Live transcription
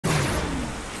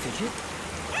fidget?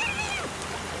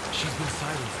 She's been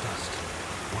silenced, Dust.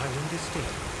 While in this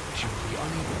state, she will be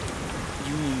unable to...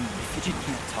 You mean Fidget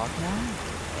can't talk now?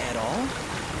 At all?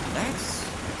 That's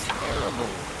terrible.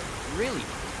 Really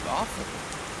awful.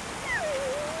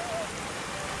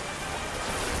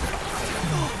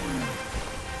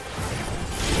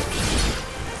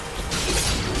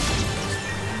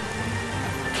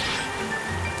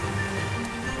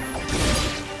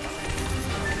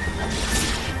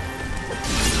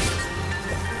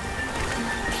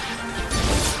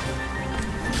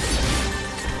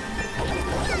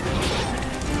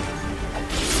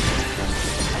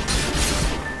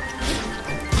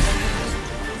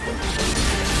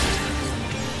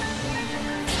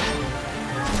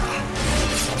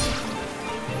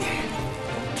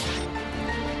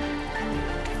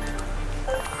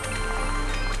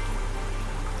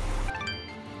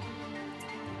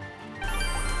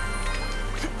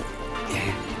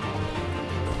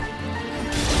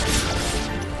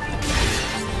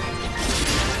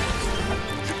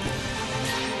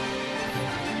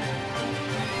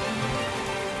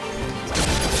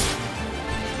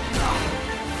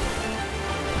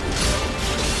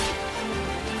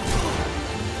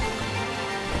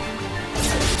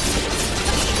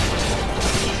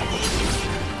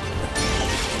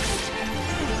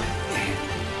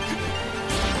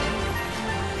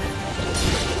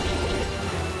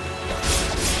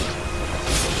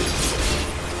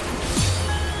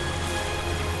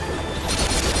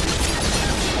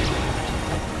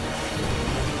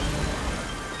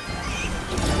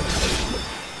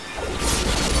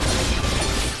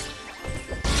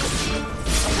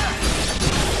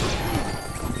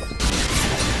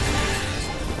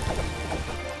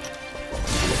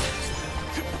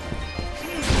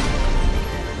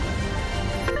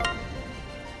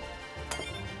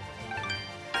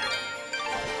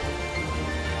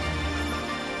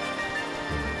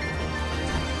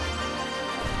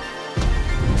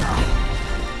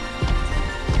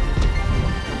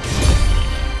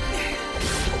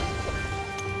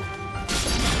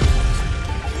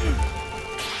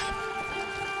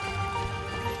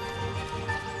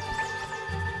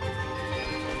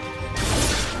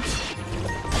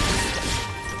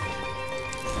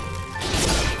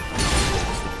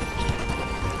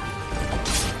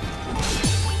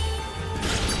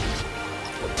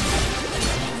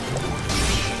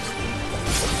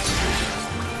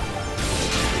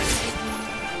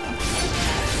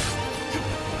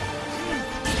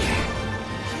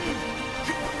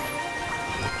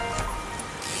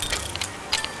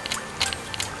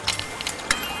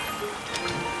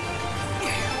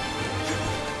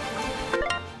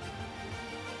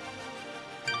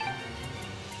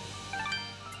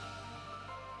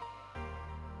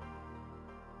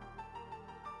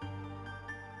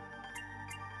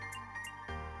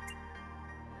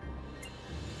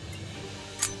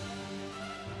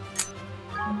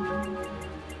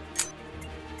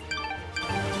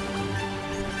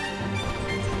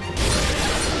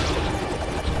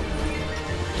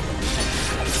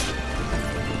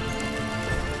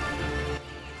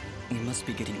 Must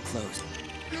be getting close.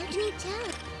 How do you tell?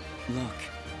 Look.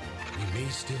 We may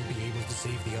still be able to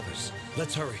save the others.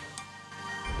 Let's hurry.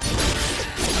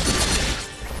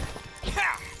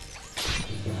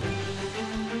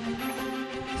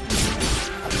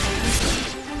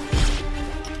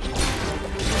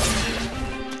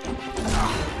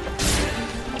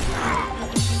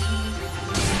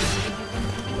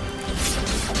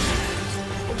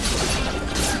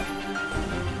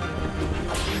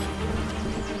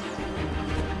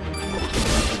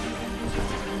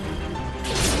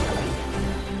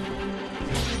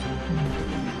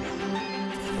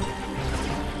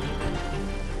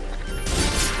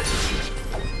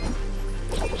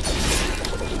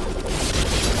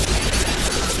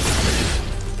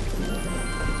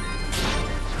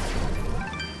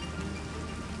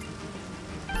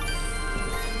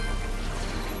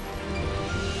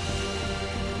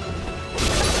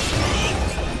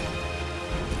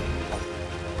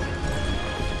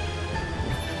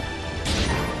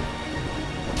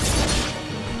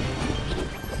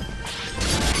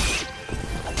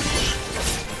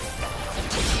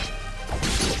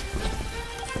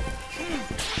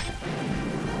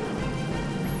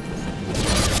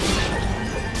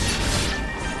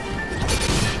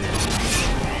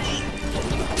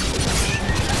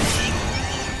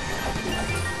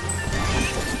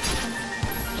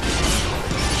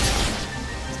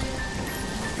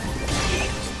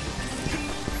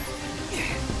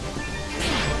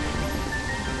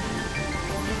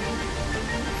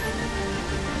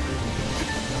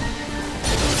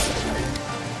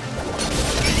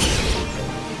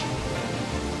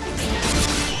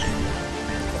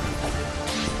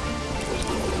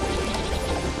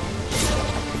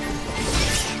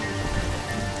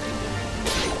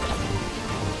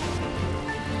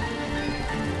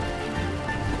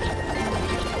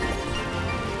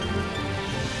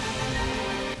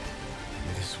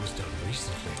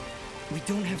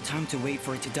 don't have time to wait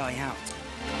for it to die out.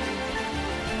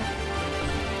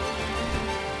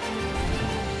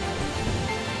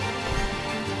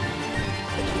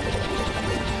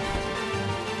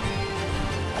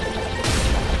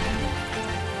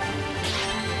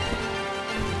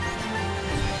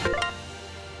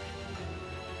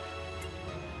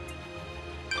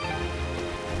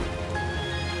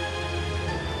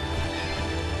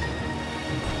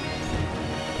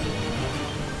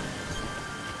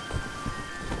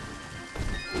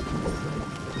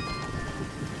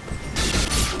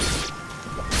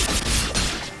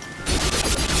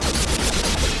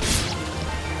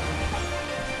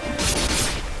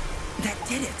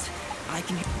 Did it! I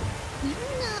can...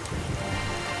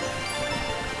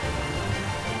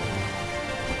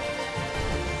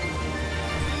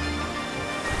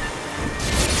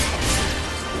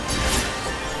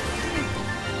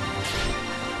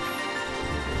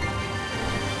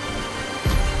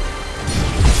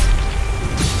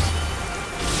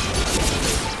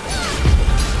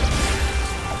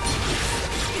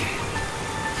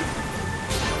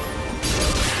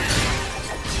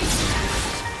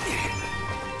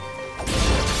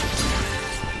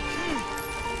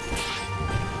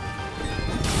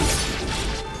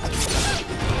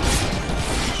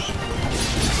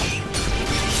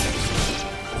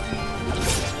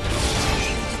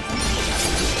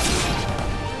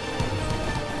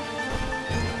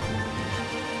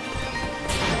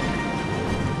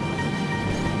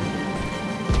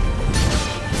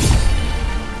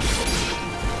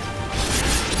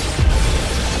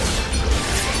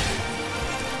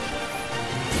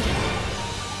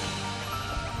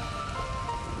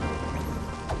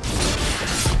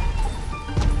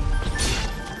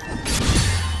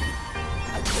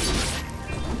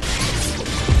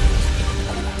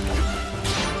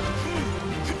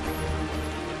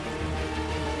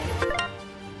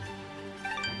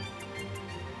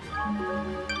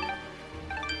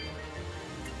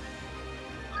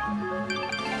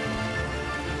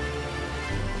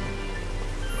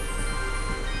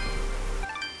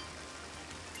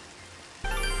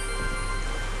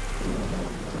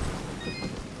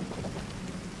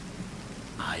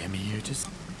 I am here to...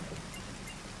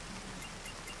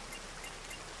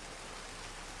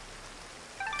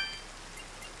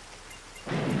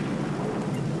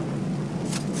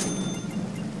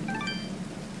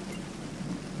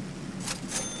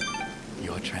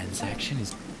 Your transaction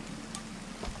is...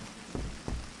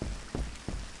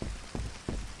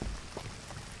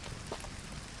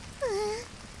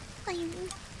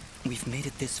 We've made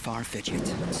it this far, Fidget.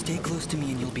 Stay close to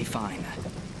me and you'll be fine.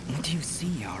 What do you see,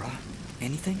 Yara?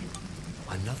 Anything?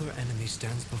 Another enemy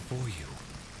stands before you.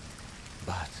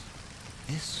 But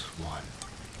this one...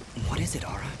 What is it,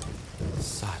 Ara?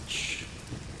 Such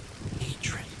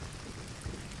hatred.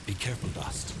 Be careful,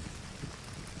 Dust.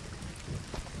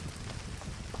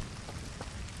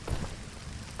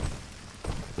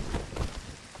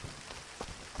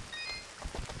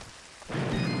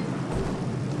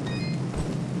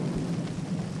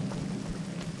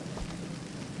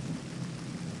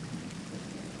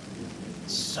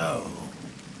 So,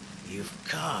 you've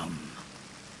come.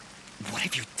 What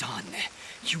have you done?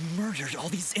 You murdered all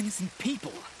these innocent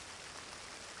people.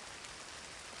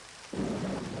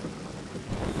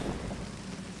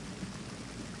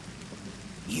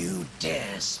 You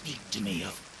dare speak to me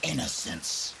of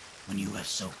innocence when you have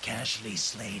so casually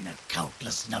slain a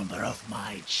countless number of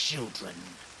my children.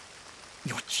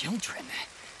 Your children?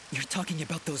 You're talking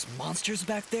about those monsters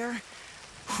back there?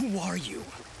 Who are you?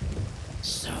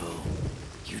 So,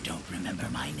 you don't remember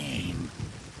my name?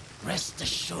 Rest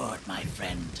assured, my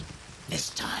friend. This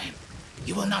time,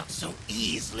 you will not so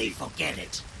easily forget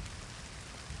it.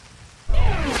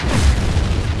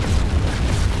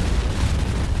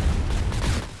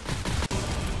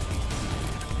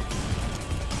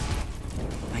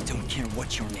 I don't care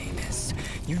what your name is.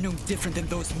 You're no different than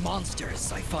those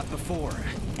monsters I fought before.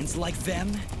 And like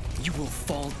them, you will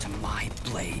fall to my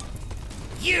blade.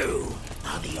 You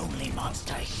are the only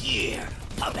monster here,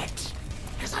 puppet.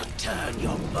 As I turn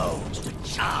your bones to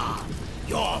char,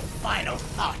 your final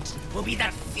thought will be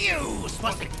that Fuse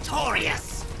was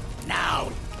victorious.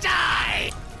 Now die!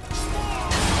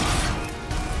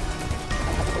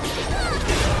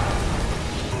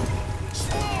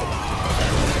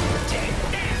 Take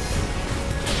this!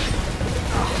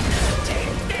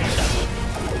 Take this!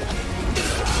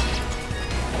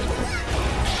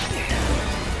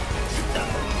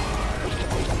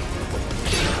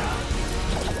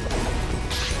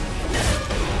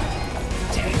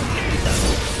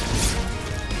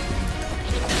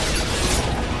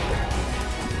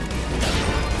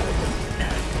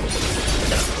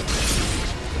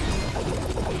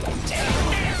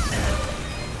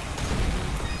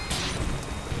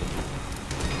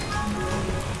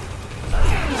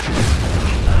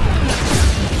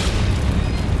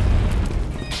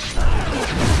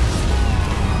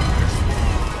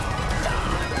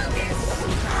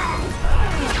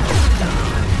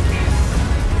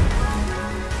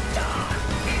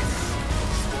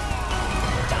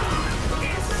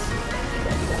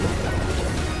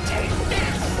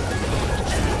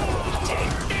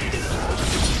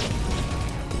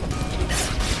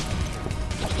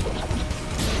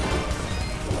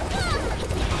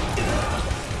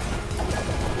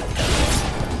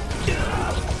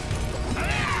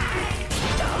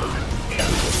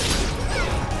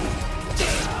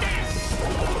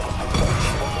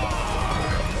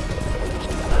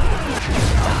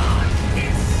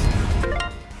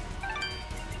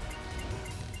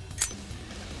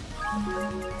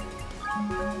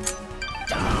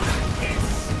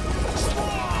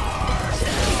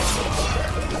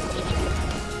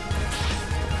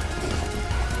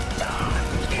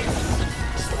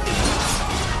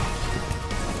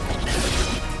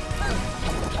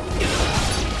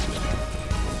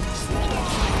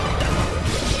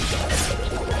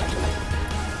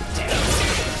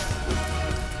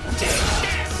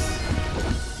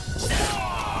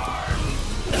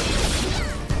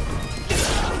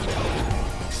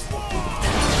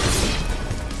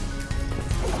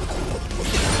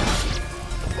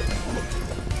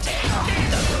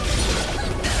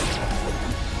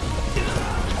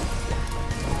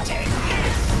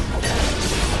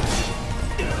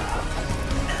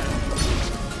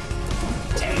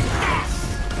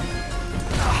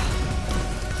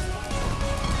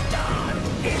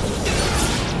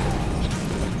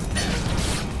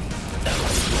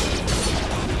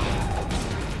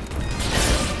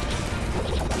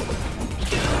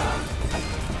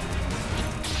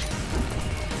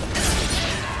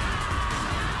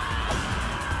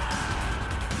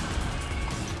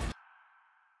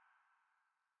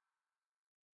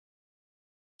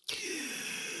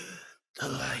 The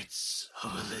lights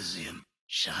of Elysian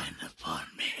shine upon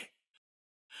me.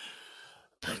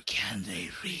 But can they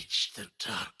reach the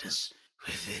darkness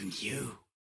within you?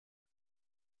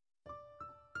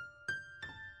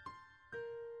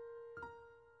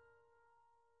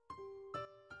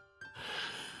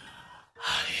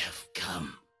 I have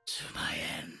come to my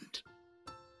end.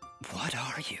 What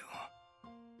are you?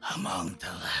 Among the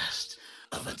last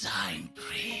of a dying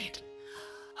breed,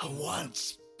 a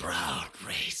once proud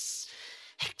race,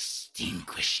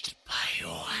 extinguished by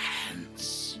your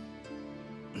hands.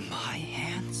 My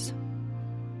hands?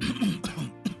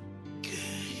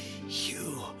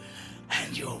 You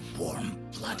and your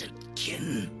warm-blooded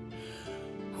kin,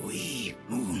 we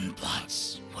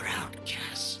Moonblots were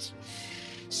outcast,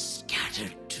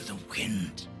 scattered to the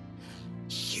wind.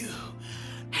 You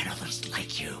and others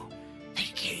like you, they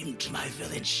came to my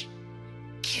village,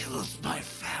 killed my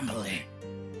family.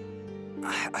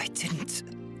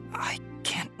 I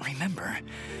can't remember.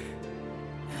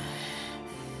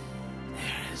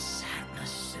 There is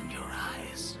sadness in your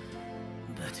eyes,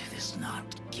 but it is not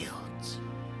guilt.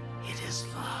 It is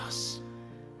loss.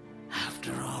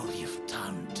 After all you've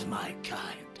done to my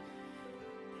kind,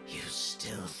 you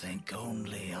still think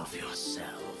only of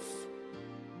yourself.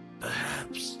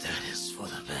 Perhaps that is for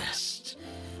the best.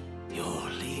 Your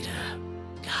leader,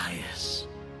 Gaius,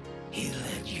 he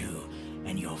led you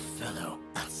and your fellow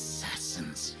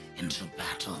assassins into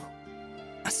battle.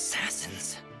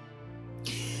 Assassins?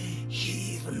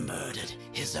 He even murdered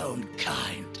his own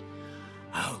kind,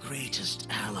 our greatest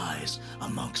allies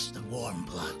amongst the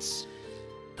Warmbloods.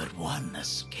 But one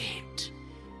escaped.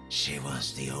 She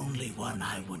was the only one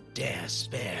I would dare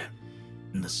spare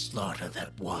in the slaughter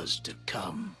that was to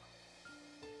come.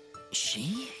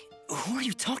 She? Who are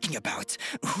you talking about?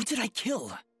 Who did I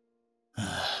kill?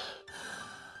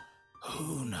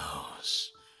 Who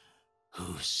knows?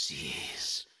 Who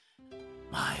sees?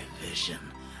 My vision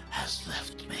has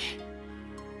left me.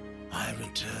 I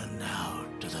return now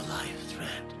to the life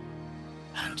thread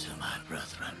and to my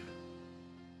brethren.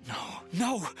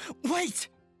 No, wait!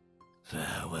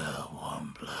 Farewell,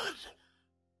 Warmblood.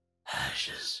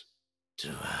 Ashes to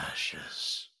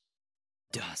ashes.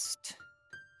 Dust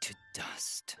to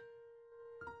dust.